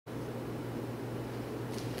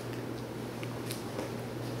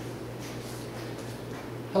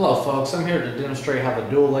Hello folks, I'm here to demonstrate how the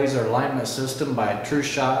dual laser alignment system by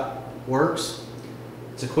TrueShot works.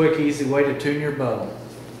 It's a quick, easy way to tune your bow.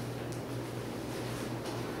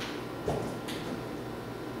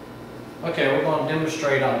 Okay, we're going to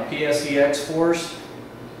demonstrate on a PSE X-Force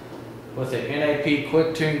with an NAP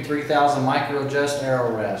Quick Tune 3000 Micro Adjust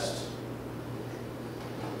Arrow Rest.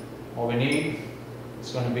 What we need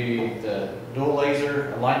is going to be the dual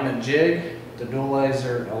laser alignment jig, the dual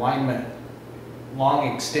laser alignment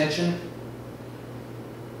long extension,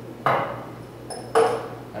 an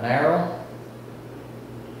arrow,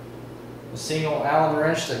 a single Allen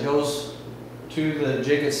wrench that goes to the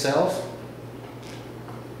jig itself,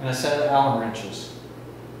 and a set of Allen wrenches.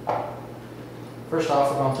 First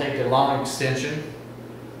off, we're going to take the long extension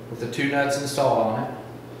with the two nuts installed on it.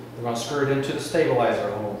 We're going to screw it into the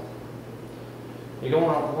stabilizer hole. You're going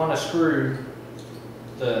to want to screw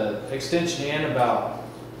the extension in about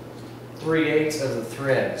 3/8 of the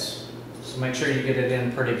threads, so make sure you get it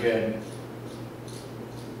in pretty good.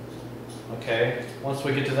 Okay, once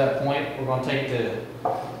we get to that point, we're going to take the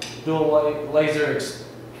dual laser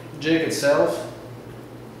jig itself,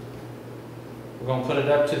 we're going to put it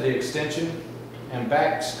up to the extension and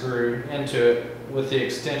back screw into it with the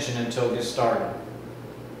extension until it gets started.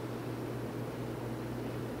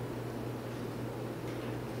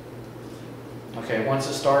 Okay, once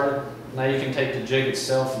it's started, now you can take the jig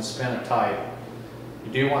itself and spin it tight.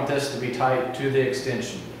 You do want this to be tight to the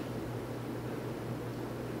extension.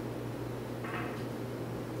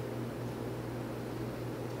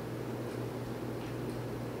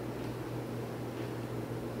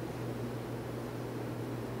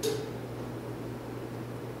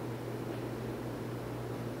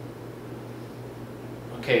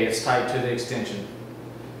 Okay, it's tight to the extension.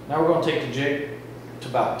 Now we're going to take the jig to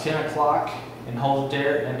about 10 o'clock and hold it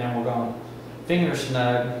there, and then we're going to finger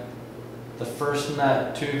snug the first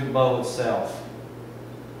nut to the bow itself.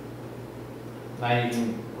 Now you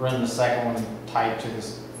can run the second one tight to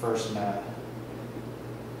this first nut.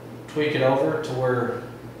 Tweak it over to where it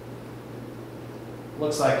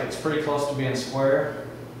looks like it's pretty close to being square.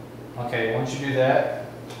 Okay, once you do that,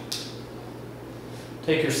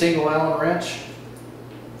 take your single Allen wrench,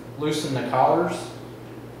 loosen the collars,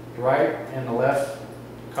 the right and the left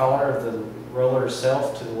collar of the roller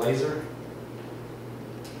itself to the laser.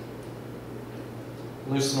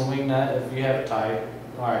 Loosen the wing nut if you have it tight.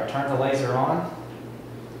 Alright, turn the laser on.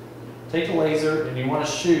 Take the laser and you want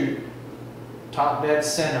to shoot top dead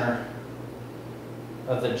center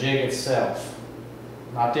of the jig itself.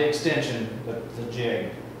 Not the extension, but the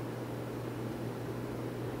jig.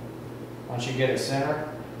 Once you get it center,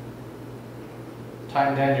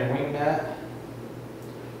 tighten down your wing nut.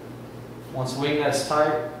 Once the wing nut's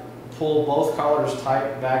tight, pull both collars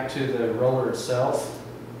tight back to the roller itself.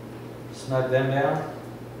 Snug them down.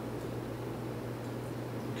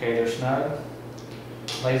 Okay, they're snug.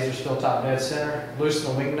 Laser still top dead center.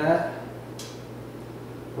 Loosen the wing nut.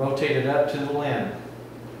 Rotate it up to the limb.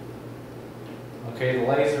 Okay, the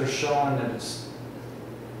laser is showing that it's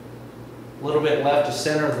a little bit left of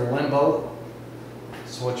center of the limb boat.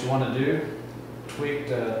 So what you want to do, tweak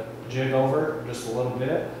the jig over just a little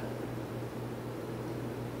bit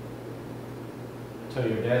until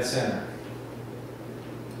you're dead center.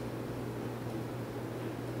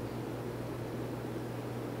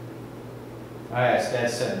 Alright, it's dead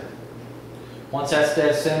center. Once that's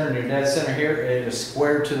dead center and you're dead center here, it is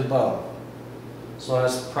square to the bow. So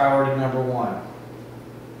that's priority number one.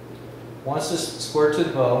 Once it's square to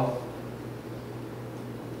the bow,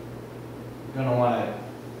 you're going to want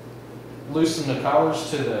to loosen the collars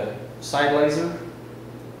to the side laser.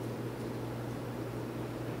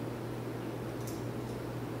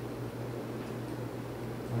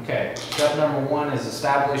 Okay, step number one is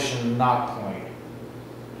establishing the knock point.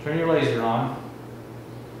 Turn your laser on.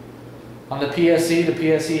 On the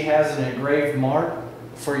PSE has an engraved mark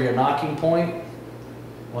for your knocking point.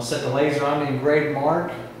 We'll set the laser on the engraved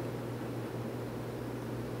mark.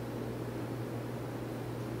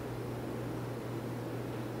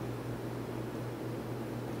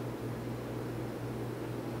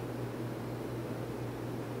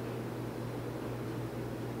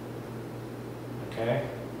 Okay.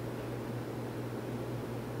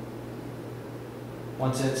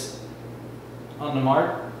 Once it's on the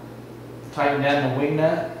mark, tighten down the wing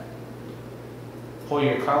nut, pull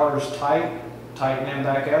your collars tight, tighten them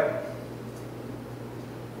back up,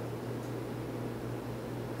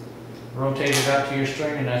 rotate it up to your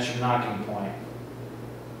string, and that's your knocking point.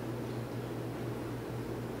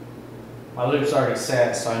 My loop's already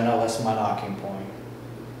set, so I know that's my knocking point.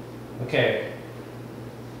 Okay,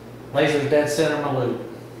 laser's dead center of my loop.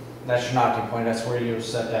 That's your nocking point, that's where you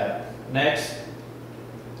set that. Next,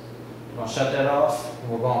 we're going to shut that off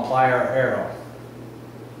and we're going to apply our arrow.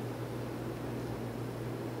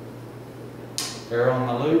 Arrow on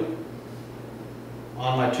my loop,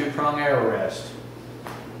 on my 2-prong arrow rest.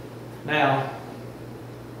 Now,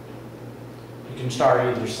 you can start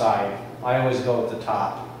either side. I always go at the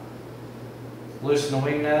top. Loosen the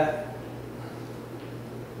wing nut,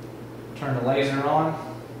 turn the laser on.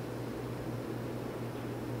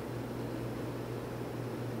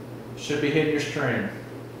 Should be hitting your string.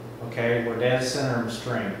 Okay, we're dead center of the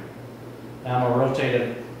string. Now I'm going to rotate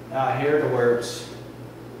it out here to where it's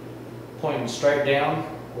pointing straight down,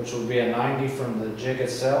 which will be a 90 from the jig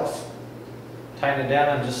itself. Tighten it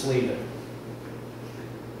down and just leave it.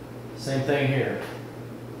 Same thing here.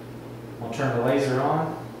 I'll turn the laser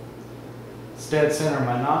on. It's dead center of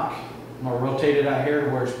my nock. I'm going to rotate it out here to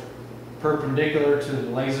where it's perpendicular to the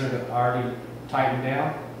laser that I already tightened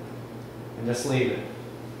down, and just leave it.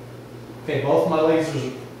 Okay, both my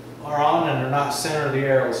lasers are on and they're not center of the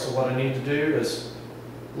arrow, so what I need to do is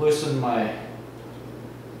loosen my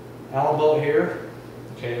Allen bolt here.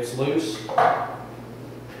 Okay, it's loose.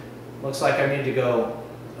 Looks like I need to go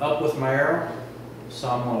up with my arrow, so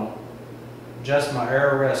I'm going to adjust my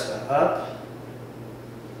arrow rest up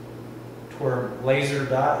to where laser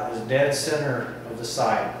dot is dead center of the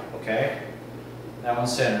side. Okay, that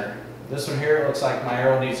one's center. This one here, it looks like my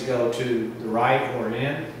arrow needs to go to the right or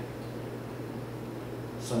in.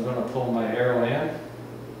 So I'm going to pull my arrow in.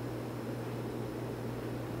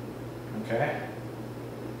 Okay.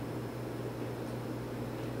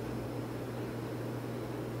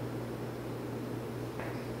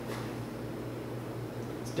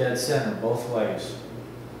 It's dead center both ways.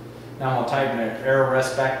 Now I'm going to tighten the arrow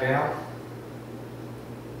rest back down.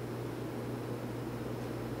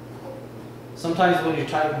 Sometimes when you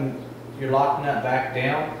tighten your lock nut back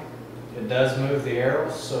down, it does move the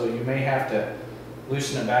arrows, so you may have to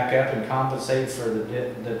loosen it back up and compensate for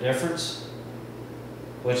the difference,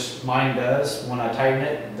 which mine does. When I tighten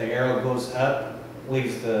it, the arrow goes up,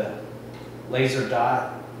 leaves the laser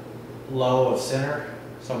dot low of center.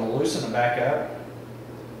 So I'm going to loosen it back up,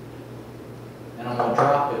 and I'm going to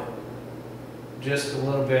drop it just a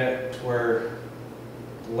little bit to where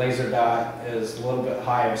the laser dot is a little bit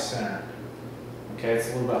high of center. Okay,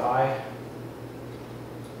 it's a little bit high.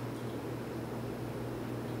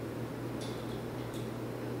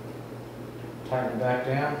 Tighten it back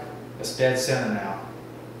down. It's dead center now.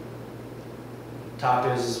 Top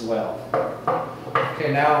is as well.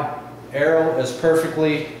 Okay, now arrow is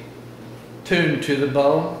perfectly tuned to the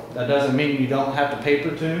bow. That doesn't mean you don't have to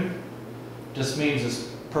paper tune. Just means it's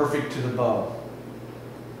perfect to the bow.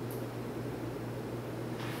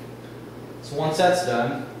 So once that's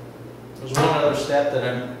done, there's one other step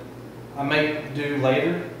that I may do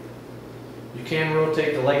later. You can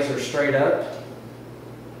rotate the laser straight up.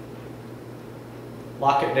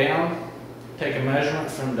 Lock it down, take a measurement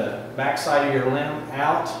from the back side of your limb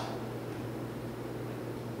out,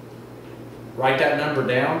 write that number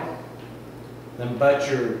down, then butt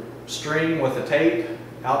your string with the tape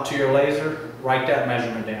out to your laser, write that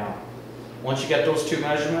measurement down. Once you get those two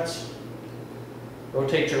measurements,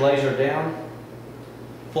 rotate your laser down,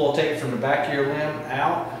 pull tape from the back of your limb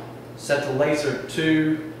out, set the laser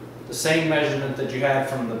to the same measurement that you had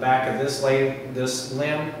from the back of this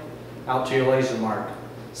limb out to your laser mark.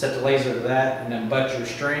 Set the laser to that and then butt your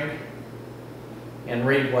string and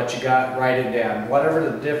read what you got, write it down. Whatever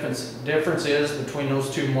the difference is between those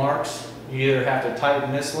two marks, you either have to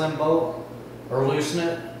tighten this limb bolt or loosen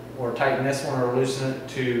it, or tighten this one or loosen it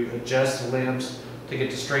to adjust the limbs to get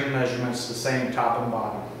the string measurements the same top and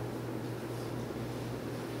bottom.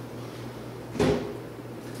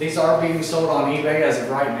 These are being sold on eBay as of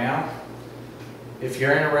right now. If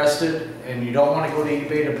you're interested and you don't want to go to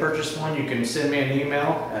eBay to purchase one, you can send me an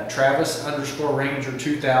email at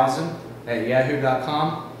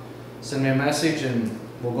travis_ranger2000@yahoo.com. Send me a message and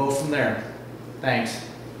we'll go from there. Thanks.